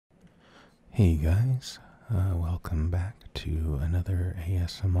Hey guys, welcome back to another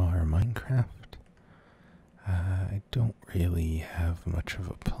ASMR Minecraft. I don't really have much of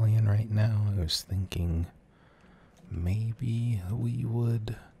a plan right now. I was thinking maybe we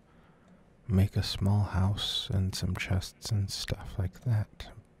would make a small house and some chests and stuff like that,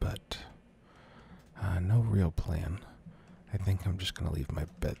 but no real plan. I think I'm just gonna leave my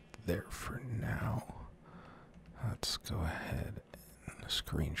bed there for now. Let's go ahead and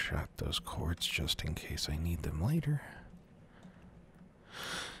screenshot those cords just in case I need them later.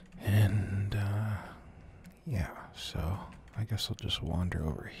 And, yeah, so I guess I'll just wander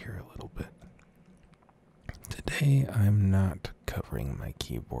over here a little bit. Today I'm not covering my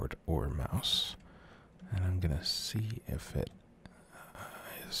keyboard or mouse, and I'm gonna see if it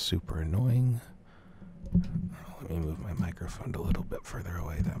is super annoying. Let me move my microphone a little bit further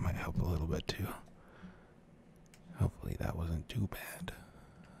away, that might help a little bit too. Hopefully that wasn't too bad.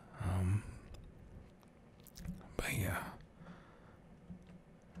 But yeah,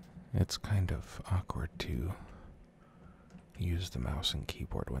 it's kind of awkward to use the mouse and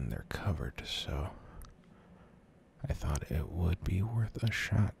keyboard when they're covered, so I thought it would be worth a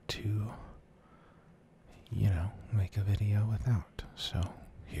shot to, make a video without. So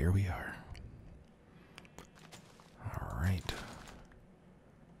here we are. Alright.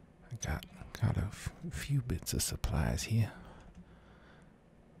 I got a few bits of supplies here.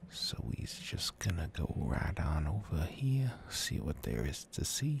 So we's just gonna go right on over here, see what there is to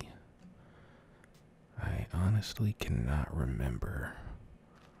see. I honestly cannot remember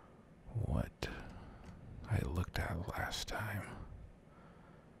what I looked at last time.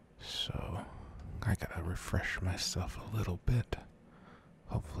 So I gotta refresh myself a little bit.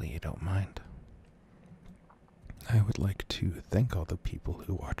 Hopefully you don't mind. I would like to thank all the people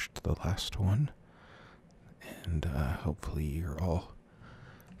who watched the last one. And hopefully you're all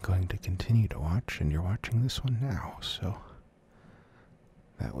going to continue to watch, and you're watching this one now, so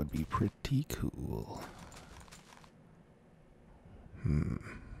that would be pretty cool.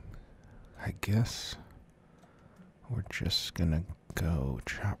 I guess we're just gonna go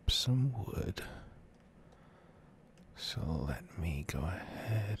chop some wood. So let me go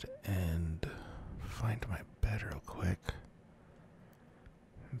ahead and find my bed real quick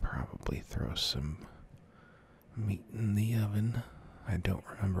and probably throw some meat in the oven. I don't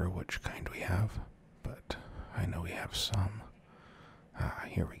remember which kind we have, but I know we have some.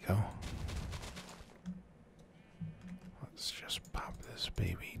 Here we go. Let's just pop this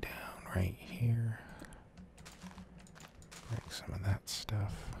baby down right here. Break some of that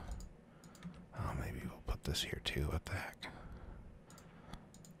stuff. Oh, maybe we'll put this here too. What the heck?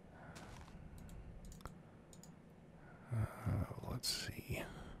 Let's see.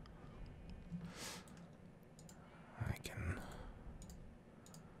 I can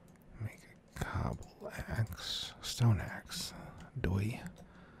make a cobble axe, stone axe. Doy.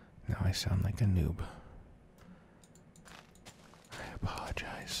 Now I sound like a noob. I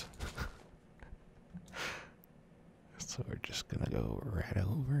apologize. So we're just gonna go right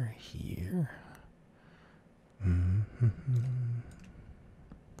over here.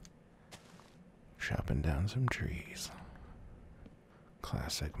 Chopping down some trees.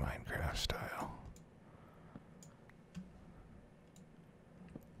 Classic Minecraft style.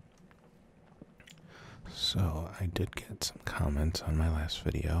 So I did get some comments on my last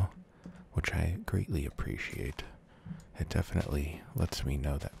video, which I greatly appreciate. It definitely lets me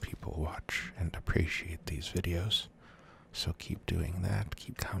know that people watch and appreciate these videos. So keep doing that,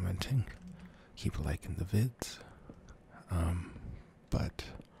 keep commenting, keep liking the vids. But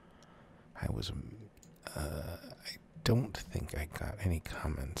I don't think I got any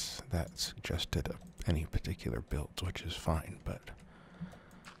comments that suggested any particular builds, which is fine, but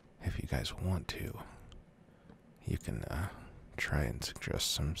if you guys want to, you can try and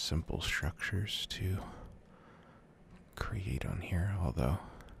suggest some simple structures to create on here, although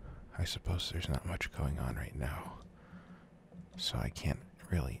I suppose there's not much going on right now, so I can't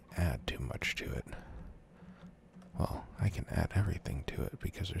really add too much to it. Well, I can add everything to it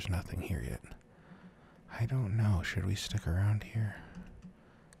because there's nothing here yet. I don't know, should we stick around here?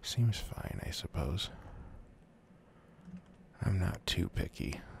 Seems fine, I suppose. I'm not too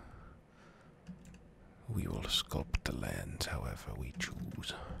picky. We will sculpt the lands however we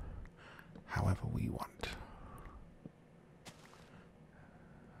choose, however we want.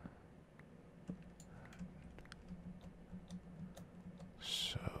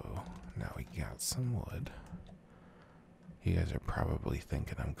 So, now we got some wood. You guys are probably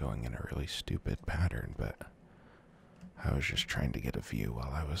thinking I'm going in a really stupid pattern, but I was just trying to get a view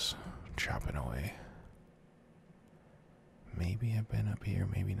while I was chopping away. maybe I've been up here,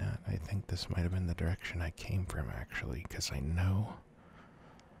 maybe not. I think this might have been the direction I came from, actually, because I know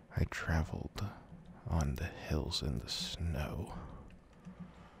I traveled on the hills in the snow.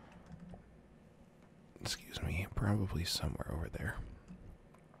 Excuse me, probably somewhere over there.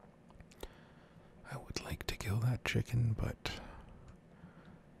 I would like to kill that chicken, but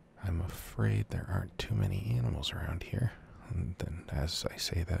I'm afraid there aren't too many animals around here. And then, as I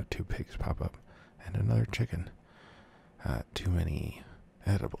say that, 2 pigs pop up, and another chicken. Too many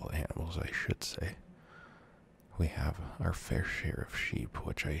edible animals, I should say. We have our fair share of sheep,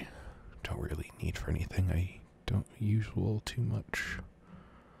 which I don't really need for anything. I don't use wool too much.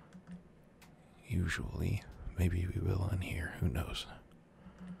 Usually. Maybe we will on here, who knows.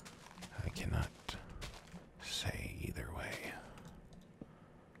 I cannot say either way.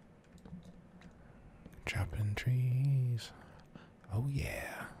 Chopping trees. Oh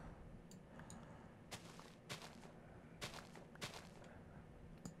yeah.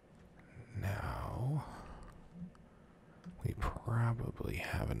 Now, we probably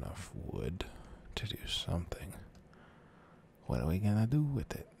have enough wood to do something. What are we gonna do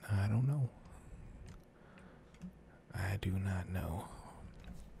with it? I don't know. I do not know.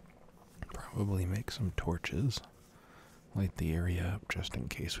 Probably make some torches. Light the area up just in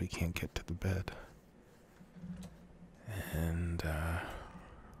case we can't get to the bed. And,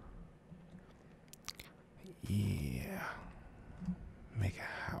 yeah. Make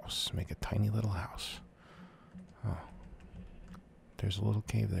a house. Make a tiny little house. Oh. There's a little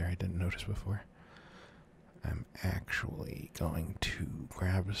cave there I didn't notice before. I'm actually going to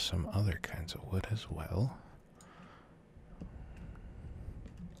grab some other kinds of wood as well.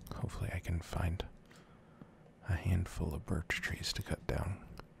 Hopefully I can find a handful of birch trees to cut down.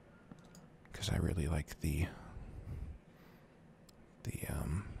 Because I really like the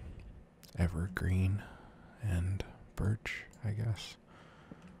evergreen and birch, I guess.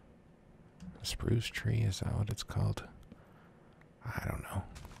 A spruce tree, is that what it's called? I don't know.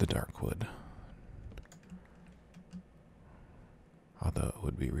 The dark wood. Although it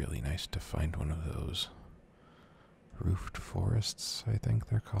would be really nice to find one of those roofed forests, I think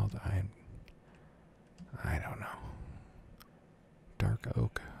they're called. I don't know. Dark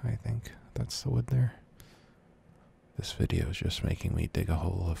oak, I think. That's the wood there. This video is just making me dig a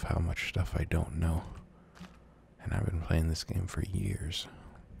hole of how much stuff I don't know. And I've been playing this game for years.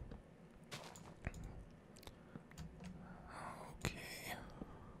 Okay.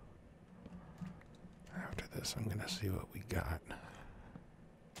 After this, I'm gonna see what we got.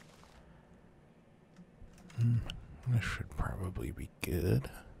 This should probably be good.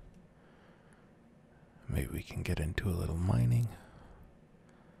 Maybe we can get into a little mining.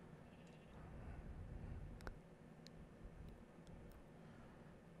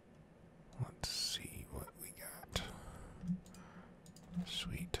 Let's see what we got.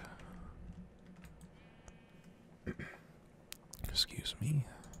 Sweet. Excuse me.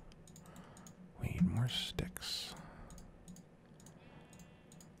 We need more sticks.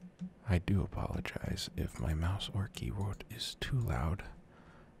 I do apologize if my mouse or keyboard is too loud.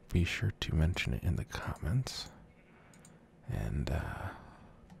 Be sure to mention it in the comments. And,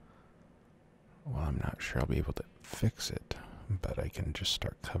 well, I'm not sure I'll be able to fix it, but I can just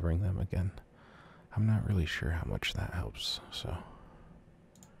start covering them again. I'm not really sure how much that helps, so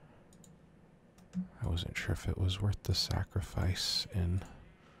I wasn't sure if it was worth the sacrifice in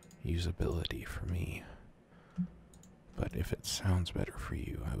usability for me. But if it sounds better for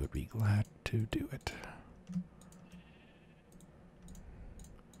you, I would be glad to do it.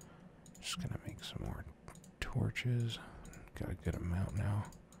 Just gonna make some more torches. Got a good amount now.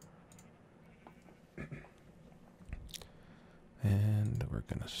 And we're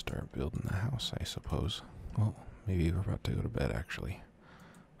gonna start building the house, I suppose. Well, maybe we're about to go to bed, actually.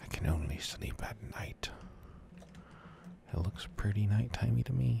 I can only sleep at night. It looks pretty nightimey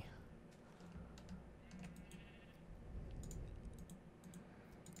to me.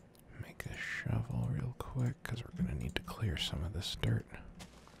 Make a shovel real quick, because we're gonna need to clear some of this dirt.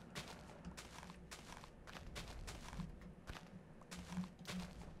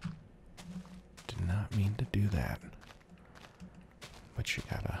 Did not mean to do that. But you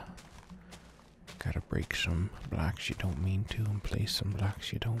gotta break some blocks you don't mean to and place some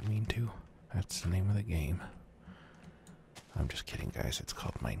blocks you don't mean to. That's the name of the game. I'm just kidding, guys. It's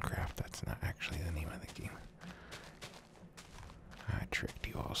called Minecraft. That's not actually the name of the game. I tricked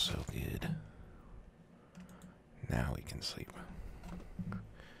you all so good. Now we can sleep.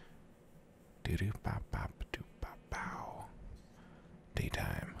 Doo doo bop bop doo bop pow.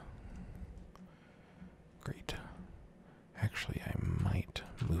 Daytime. Great. Actually, I might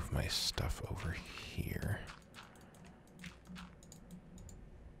move my stuff over here.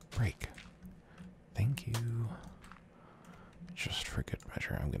 break. Thank you. Just for good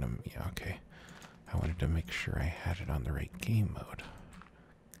measure, I'm gonna, yeah, okay. I wanted to make sure I had it on the right game mode.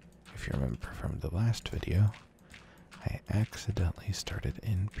 If you remember from the last video, I accidentally started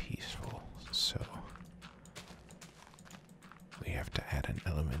in peaceful, so we have to add an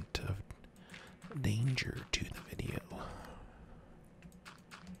element of danger to the video.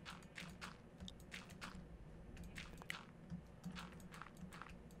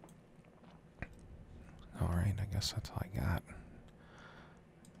 Alright, I guess that's all I got.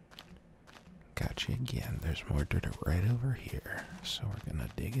 Gotcha again. There's more dirt right over here, so we're gonna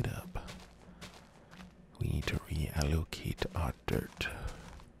dig it up. We need to reallocate our dirt.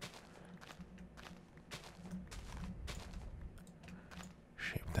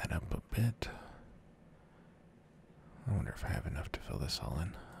 Shape that up a bit. I wonder if I have enough to fill this all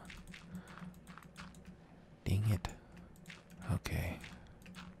in. Dang it. Okay.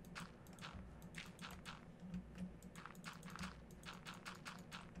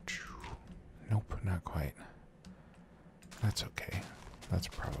 Nope, not quite. That's okay. That's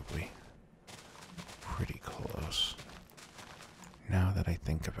probably pretty close. Now that I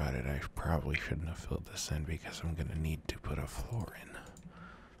think about it, I probably shouldn't have filled this in because I'm going to need to put a floor in.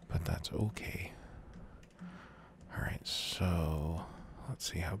 But that's okay. Alright, so let's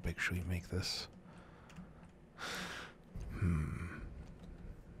see, how big should we make this?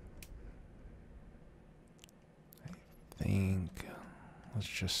 I think, let's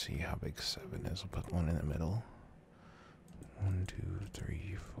just see how big 7 is. We'll put one in the middle. 1, 2,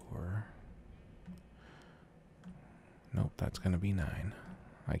 3, 4. Nope, that's gonna be 9.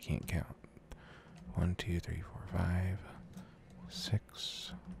 I can't count. 1, 2, 3, 4, 5,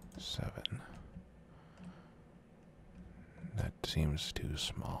 6, 7. That seems too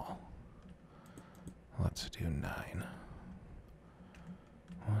small. Let's do 9.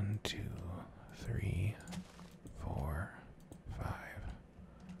 1, 2, 3, 4, 5,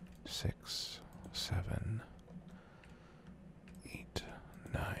 6, 7, 8,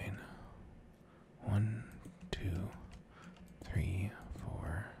 9. 1, 2, 3,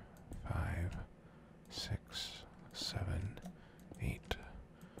 4, 5, 6, 7, 8,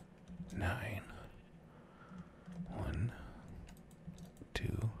 9. 1,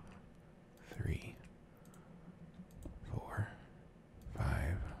 2, 3, 4, 5,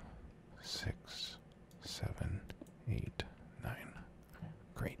 6, 7, 8, 9.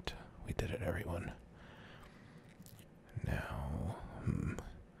 Great. We did it, everyone. Now,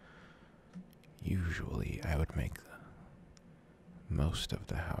 usually I would make most of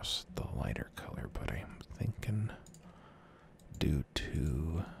the house the lighter color, but I'm thinking due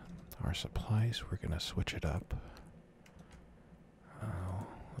to our supplies, we're going to switch it up.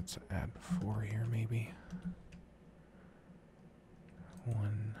 Let's add 4 here, maybe.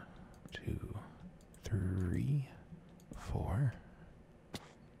 1, 2, 3, 4.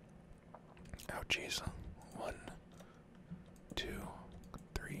 Oh, jeez. 1, 2,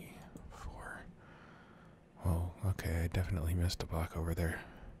 3, 4. Oh, okay, I definitely missed a block over there.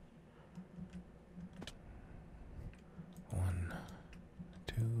 1,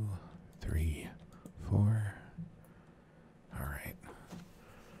 2, 3, 4. Alright.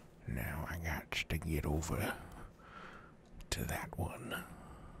 Now I got to get over to that one.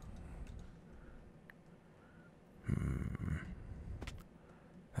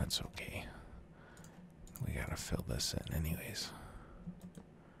 That's okay. We gotta fill this in anyways.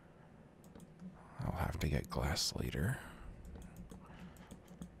 I'll have to get glass later.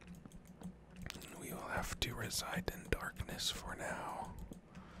 We will have to reside in darkness for now.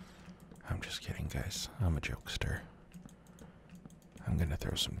 I'm just kidding, guys. I'm a jokester. I'm gonna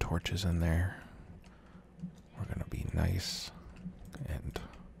throw some torches in there. We're gonna be nice and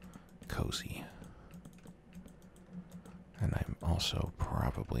cozy. And I'm also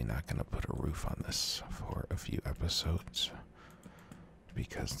probably not gonna put a roof on this for a few episodes,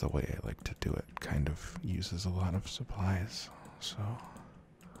 because the way I like to do it kind of uses a lot of supplies, so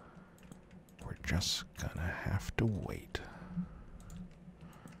we're just gonna have to wait.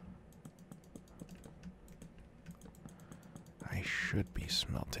 I should be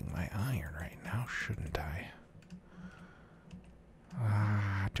smelting my iron right now, shouldn't I?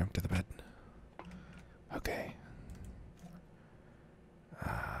 Jump to the bed. Okay.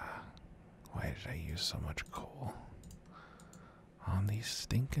 Why did I use so much coal on these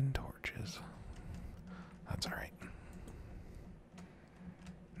stinking torches? That's alright.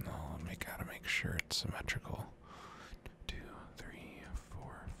 No, I gotta make sure it's symmetrical. 2, 3,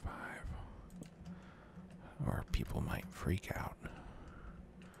 4, 5. Or people might freak out.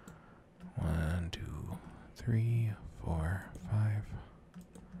 1, 2, 3, 4, 5.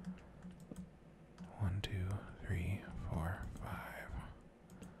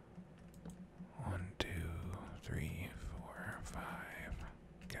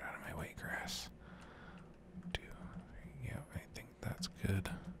 good.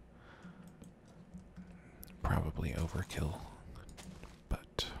 Probably overkill,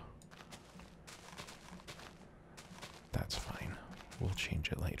 but that's fine. We'll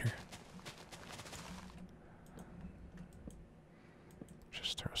change it later.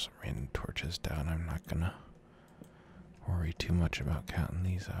 Just throw some random torches down. I'm not gonna worry too much about counting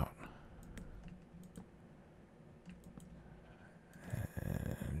these out.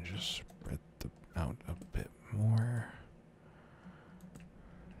 And just spread them out a bit more.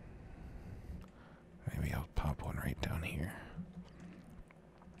 Maybe I'll pop one right down here.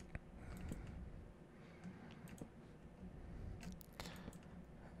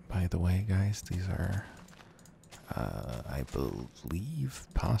 By the way, guys, these are, I believe,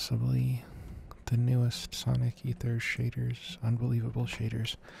 possibly the newest Sonic Ethers shaders, unbelievable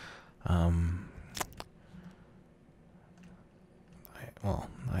shaders. I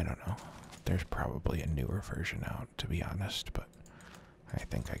don't know. There's probably a newer version out, to be honest, but I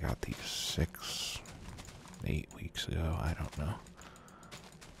think I got these 6, 8 weeks ago. I don't know.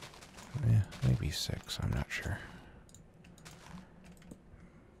 Yeah, maybe 6, I'm not sure.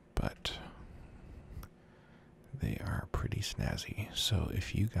 But they are pretty snazzy. So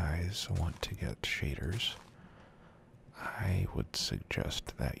if you guys want to get shaders, I would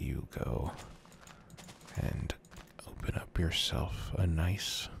suggest that you go and open up yourself a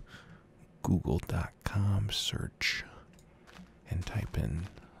nice google.com search and type in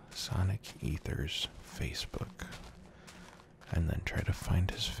Sonic Ethers Facebook, and then try to find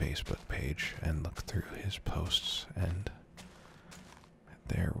his Facebook page and look through his posts, and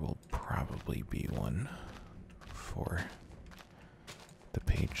there will probably be one for the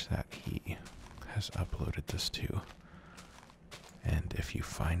page that he has uploaded this to. And if you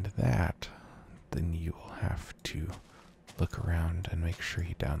find that, then you will have to look around and make sure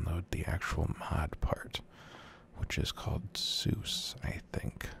you download the actual mod part, which is called Zeus, I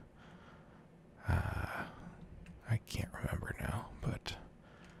think. I can't remember now, but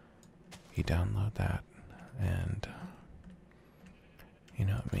you download that, and you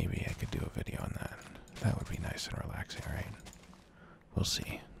know, maybe I could do a video on that. That would be nice and relaxing, right? We'll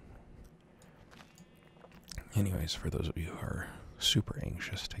see. Anyways, for those of you who are super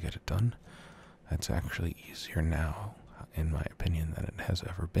anxious to get it done, it's actually easier now, in my opinion, than it has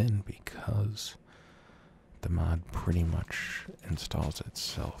ever been, because the mod pretty much installs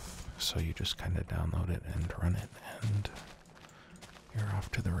itself. So you just kind of download it and run it, and you're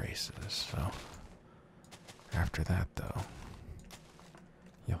off to the races. So after that, though,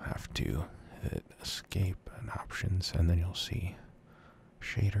 you'll have to hit escape and options, and then you'll see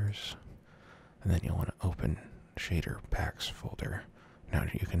shaders, and then you'll want to open shader packs folder. Now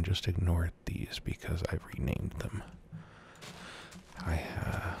you can just ignore these because I've renamed them. I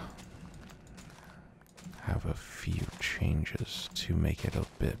have a few changes to make it a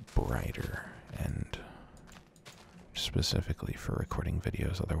bit brighter, and specifically for recording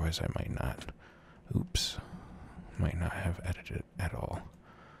videos, otherwise I might not have edited it at all.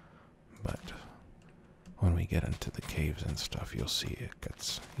 But when we get into the caves and stuff, you'll see it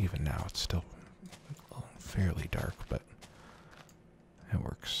gets, even now it's still fairly dark, but it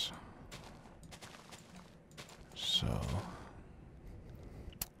works. So,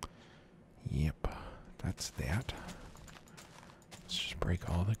 yep, that's that. Let's just break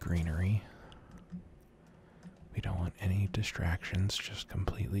all the greenery. We don't want any distractions, just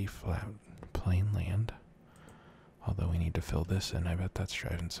completely flat, plain land. Although we need to fill this in, I bet that's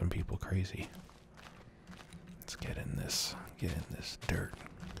driving some people crazy. Let's get in this dirt.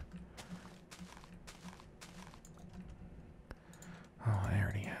 Oh, I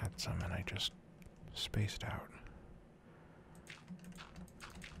already had some and I just spaced out.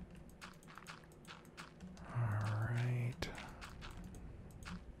 Alright.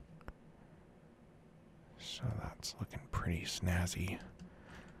 So that's looking pretty snazzy.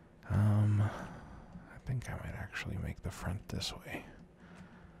 I think I might actually make the front this way.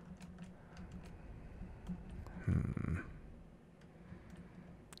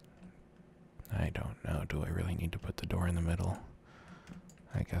 I don't know. Do I really need to put the door in the middle?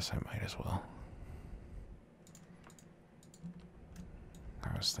 I guess I might as well.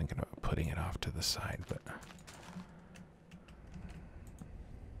 I was thinking about putting it off to the side, but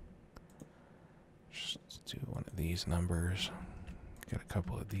just do one of these numbers. Get a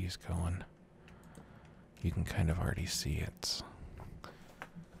couple of these going. You can kind of already see it's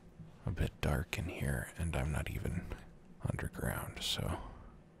a bit dark in here, and I'm not even underground, so...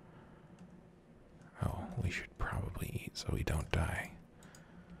 Oh, we should probably eat so we don't die.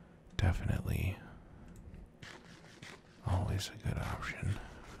 Definitely always a good option.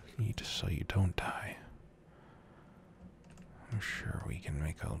 Eat so you don't die. I'm sure we can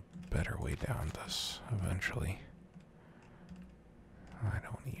make a better way down this eventually. I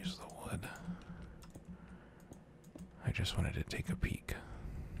don't want to use the wood. I just wanted to take a peek.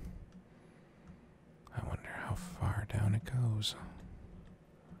 I wonder how far down it goes.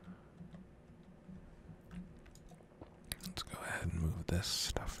 Let's go ahead and move this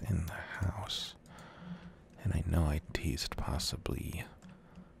stuff in the house. And I know I teased possibly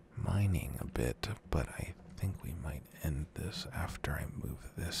mining a bit, but I think we might end this after I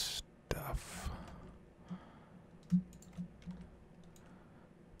move this stuff.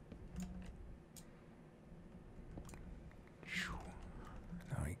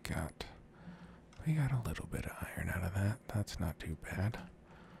 Now we got a little bit of iron out of that. That's not too bad.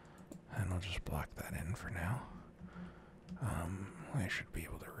 And we'll just block that in for now. I should be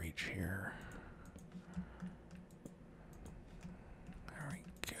able to reach here. There we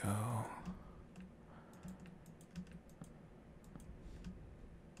go.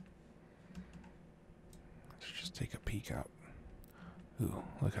 Let's just take a peek out. Ooh,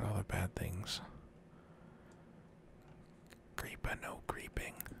 look at all the bad things. Creeper, no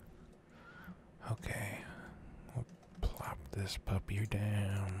creeping. Okay. We'll plop this puppy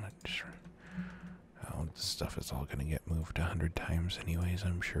down. Oh, this stuff is all gonna get moved 100 times anyways,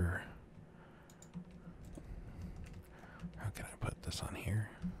 I'm sure. How can I put this on here?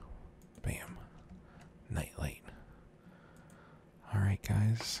 Bam. Nightlight. Alright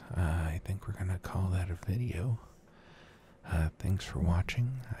guys, I think we're gonna call that a video. Thanks for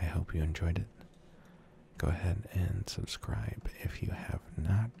watching. I hope you enjoyed it. Go ahead and subscribe if you have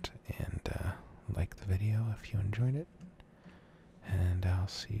not, and like the video if you enjoyed it. And I'll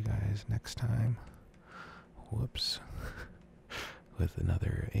see you guys next time. Whoops. With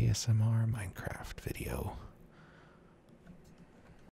another ASMR Minecraft video.